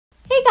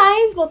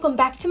guys, welcome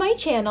back to my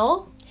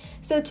channel.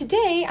 So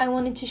today I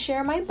wanted to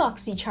share my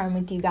Boxycharm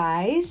with you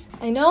guys.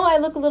 I know I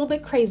look a little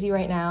bit crazy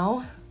right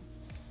now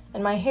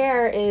and my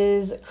hair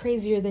is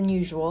crazier than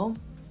usual,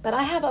 but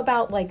I have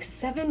about like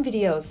 7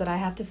 videos that I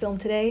have to film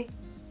today.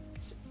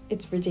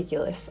 It's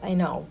ridiculous, I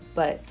know,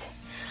 but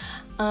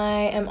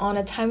I am on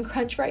a time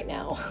crunch right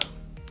now.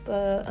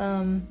 But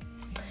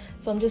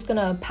so I'm just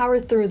gonna power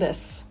through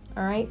this,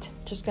 all right?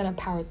 Just gonna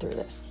power through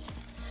this.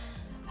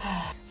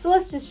 So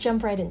let's just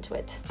jump right into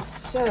it.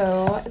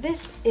 So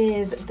this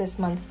is this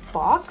month's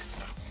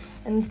box,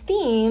 and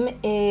theme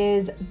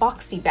is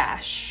Boxy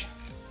Bash.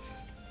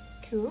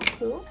 Cool,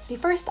 cool. The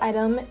first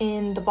item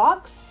in the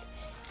box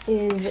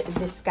is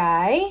this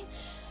guy,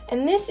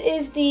 and this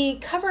is the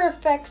Cover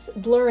FX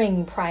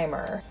Blurring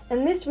Primer,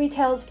 and this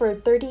retails for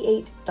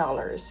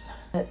 $38.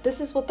 This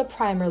is what the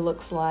primer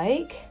looks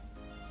like,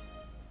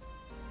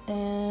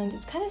 and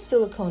it's kind of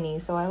silicone-y,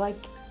 so I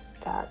like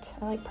that.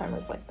 I like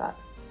primers like that.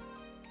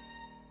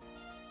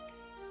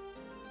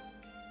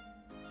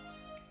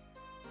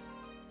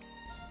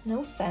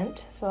 No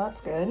scent, so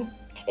that's good.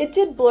 It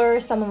did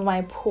blur some of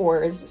my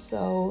pores,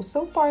 so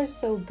far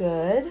so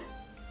good.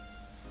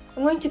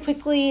 I'm going to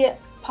quickly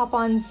pop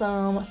on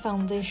some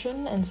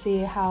foundation and see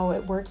how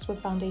it works with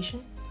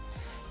foundation.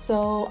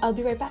 So I'll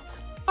be right back.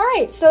 All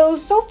right, so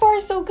far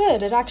so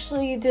good. It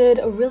actually did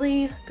a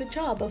really good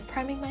job of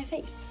priming my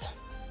face.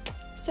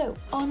 So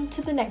on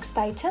to the next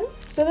item.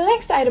 So the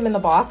next item in the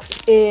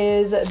box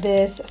is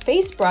this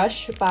face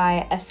brush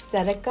by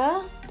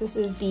Aesthetica. This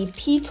is the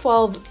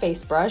P12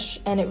 face brush,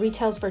 and it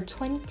retails for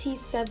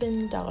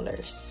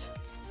 $27.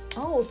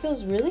 Oh, it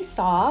feels really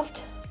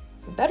soft.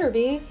 It better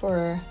be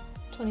for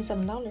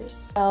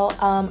 $27. Well,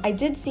 I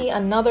did see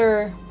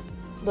another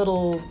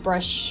little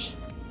brush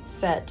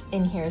set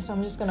in here, so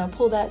I'm just gonna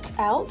pull that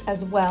out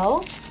as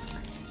well.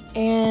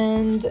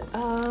 And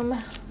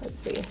let's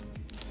see.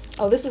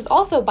 Oh, this is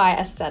also by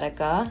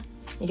Aesthetica.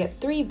 You get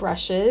 3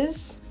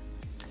 brushes,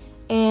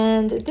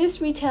 and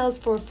this retails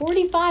for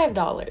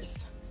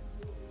 $45.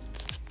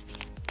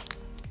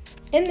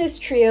 In this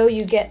trio,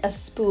 you get a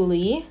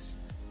spoolie,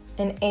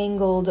 an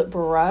angled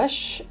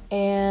brush,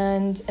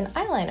 and an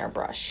eyeliner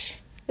brush.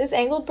 This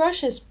angled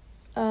brush is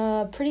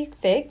pretty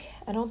thick.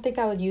 I don't think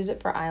I would use it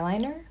for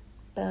eyeliner,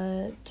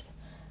 but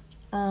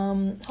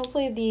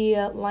hopefully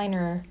the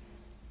liner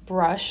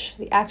brush,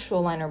 the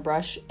actual liner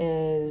brush,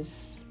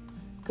 is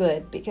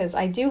good, because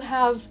I do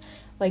have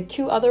like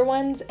 2 other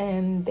ones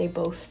and they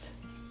both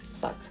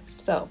suck.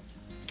 So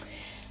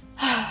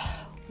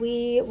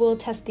we will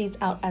test these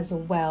out as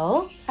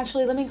well.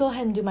 Actually, let me go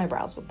ahead and do my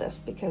brows with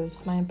this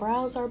because my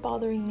brows are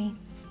bothering me.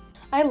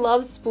 I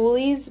love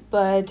spoolies,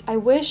 but I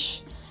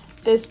wish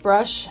this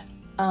brush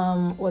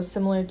was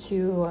similar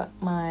to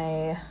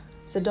my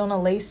Sedona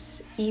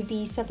Lace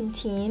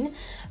EV17,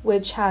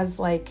 which has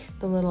like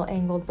the little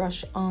angled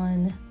brush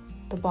on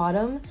the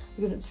bottom,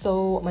 because it's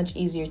so much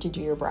easier to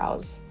do your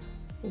brows,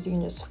 because you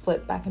can just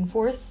flip back and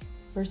forth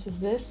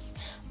versus this.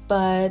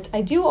 But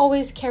I do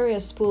always carry a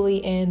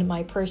spoolie in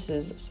my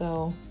purses,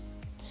 so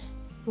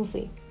we'll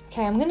see.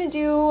 Okay, I'm gonna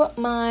do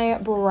my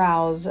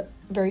brows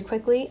very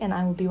quickly and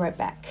I will be right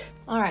back.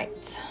 All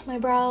right, my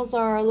brows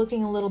are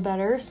looking a little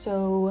better,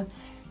 so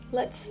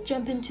let's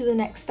jump into the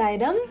next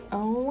item.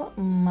 Oh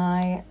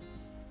my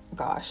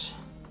gosh.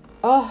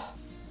 Oh,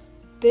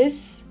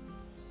 this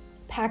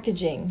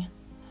packaging.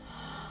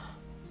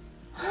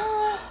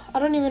 I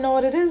don't even know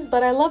what it is,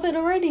 but I love it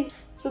already.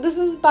 So this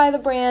is by the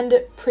brand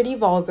Pretty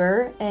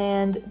Vulgar,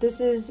 and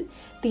this is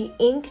the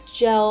ink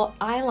gel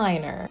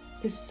eyeliner.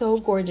 It's so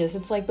gorgeous.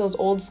 It's like those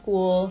old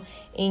school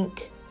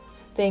ink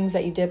things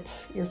that you dip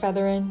your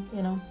feather in,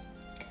 you know.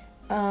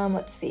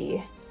 Let's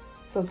see.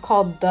 So it's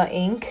called the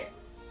Ink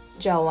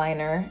Gel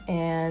Liner,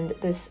 and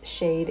this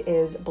shade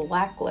is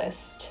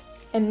Blacklist.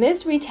 And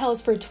this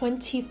retails for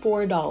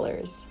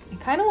 $24. I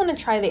kind of want to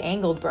try the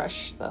angled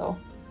brush though.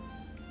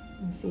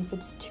 And see if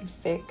it's too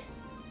thick.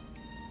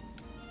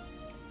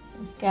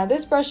 Yeah,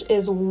 this brush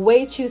is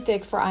way too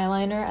thick for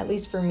eyeliner, at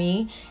least for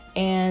me.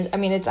 And I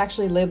mean, it's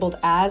actually labeled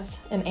as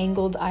an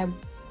angled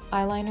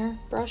eyeliner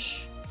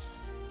brush,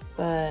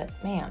 but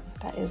man,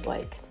 that is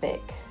like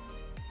thick.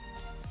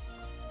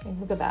 I mean,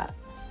 look at that.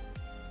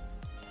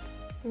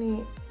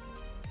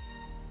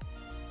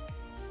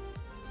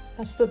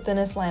 That's the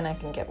thinnest line I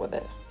can get with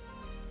it.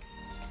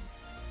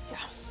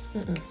 Yeah.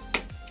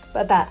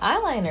 But that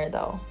eyeliner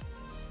though,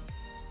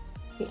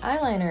 the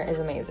eyeliner is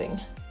amazing.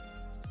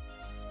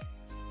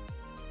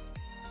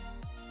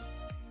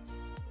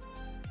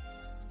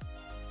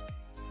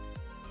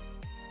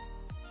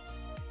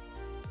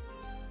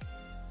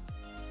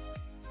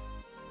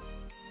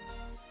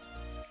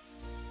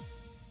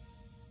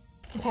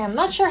 Okay, I'm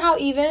not sure how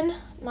even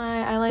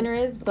my eyeliner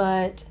is,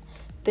 but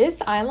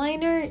this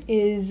eyeliner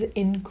is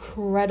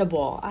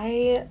incredible.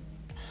 I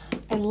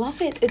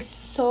love it. It's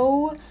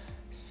so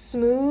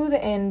smooth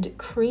and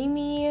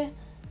creamy.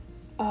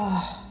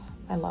 Oh,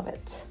 I love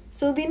it.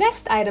 So the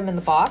next item in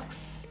the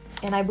box,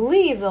 and I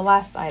believe the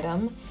last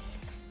item,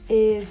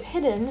 is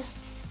hidden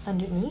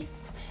underneath.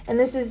 And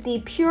this is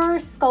the Pure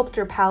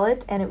Sculptor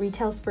palette, and it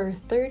retails for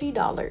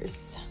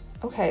 $30.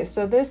 Okay,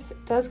 so this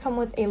does come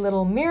with a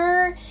little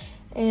mirror,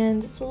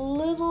 and it's a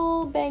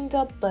little banged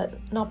up, but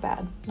not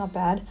bad, not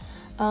bad.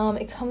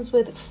 It comes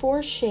with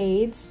 4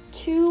 shades,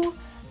 2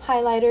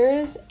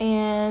 highlighters,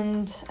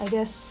 and I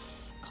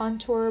guess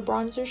contour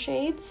bronzer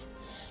shades.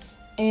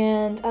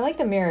 And I like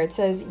the mirror. It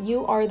says,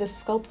 "You are the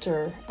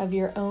sculptor of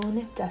your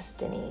own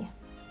destiny."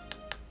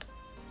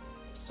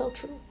 So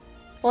true.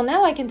 Well,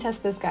 now I can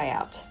test this guy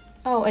out.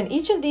 Oh, and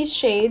each of these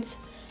shades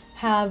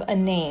have a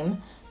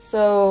name.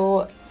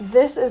 So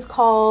this is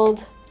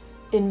called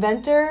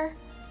Inventor,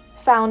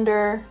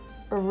 Founder,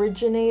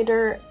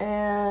 Originator,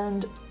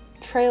 and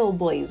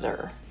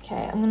Trailblazer.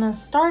 Okay, I'm gonna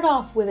start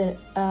off with an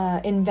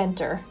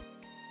Inventor.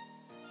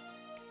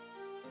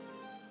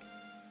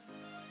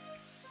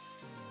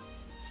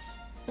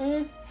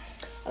 I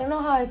don't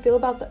know how I feel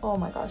about the, oh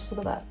my gosh, look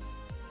at that.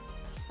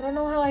 I don't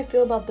know how I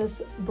feel about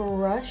this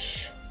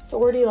brush. It's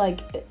already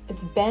like,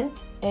 it's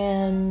bent,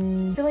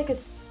 and I feel like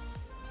it's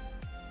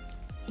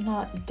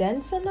not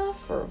dense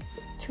enough or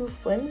too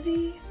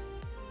flimsy.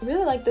 I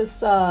really like this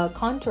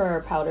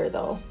contour powder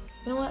though.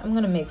 You know what, I'm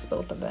gonna mix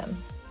both of them.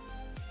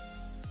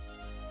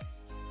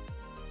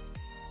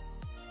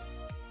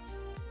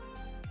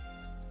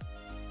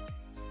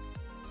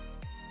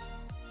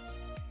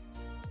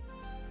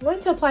 I'm going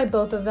to apply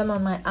both of them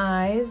on my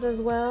eyes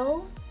as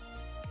well.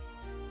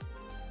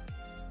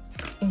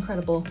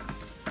 Incredible.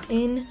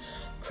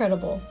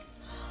 Incredible.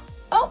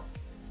 Oh,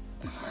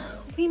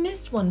 we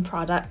missed one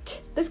product.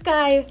 This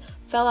guy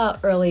fell out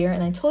earlier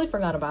and I totally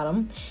forgot about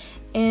him.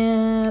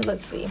 And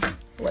let's see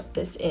what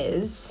this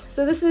is.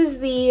 So this is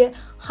the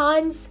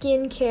Han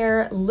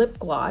Skincare Lip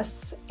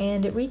Gloss,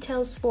 and it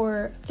retails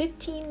for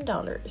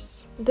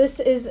 $15. This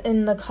is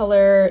in the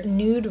color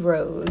Nude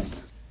Rose.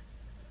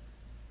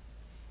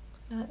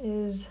 That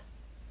is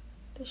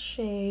the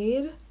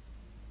shade.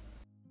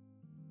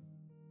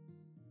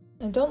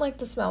 I don't like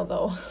the smell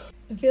though.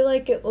 I feel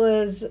like it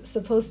was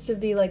supposed to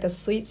be like a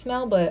sweet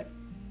smell, but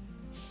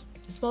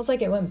it smells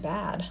like it went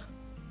bad.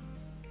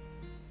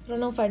 I don't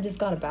know if I just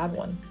got a bad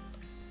one.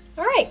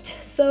 Alright,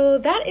 so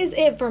that is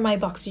it for my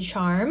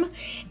Boxycharm.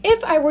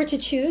 If I were to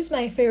choose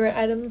my favorite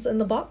items in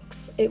the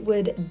box, it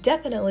would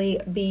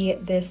definitely be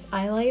this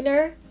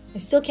eyeliner. I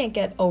still can't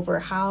get over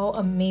how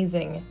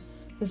amazing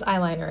this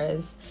eyeliner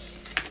is.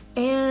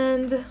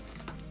 And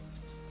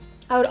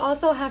I would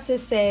also have to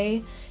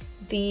say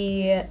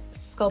the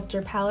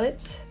sculptor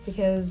palette,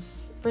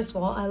 because first of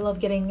all, I love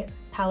getting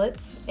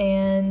palettes,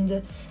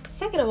 and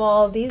second of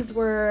all, these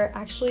were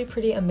actually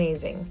pretty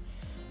amazing.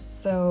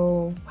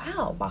 So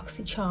wow,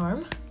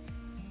 Boxycharm,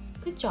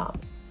 good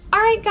job.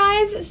 Alright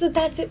guys, so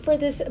that's it for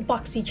this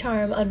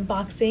Boxycharm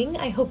unboxing.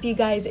 I hope you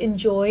guys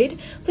enjoyed.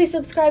 Please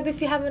subscribe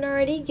if you haven't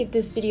already, give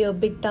this video a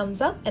big thumbs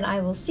up, and I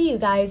will see you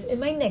guys in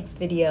my next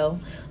video.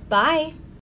 Bye!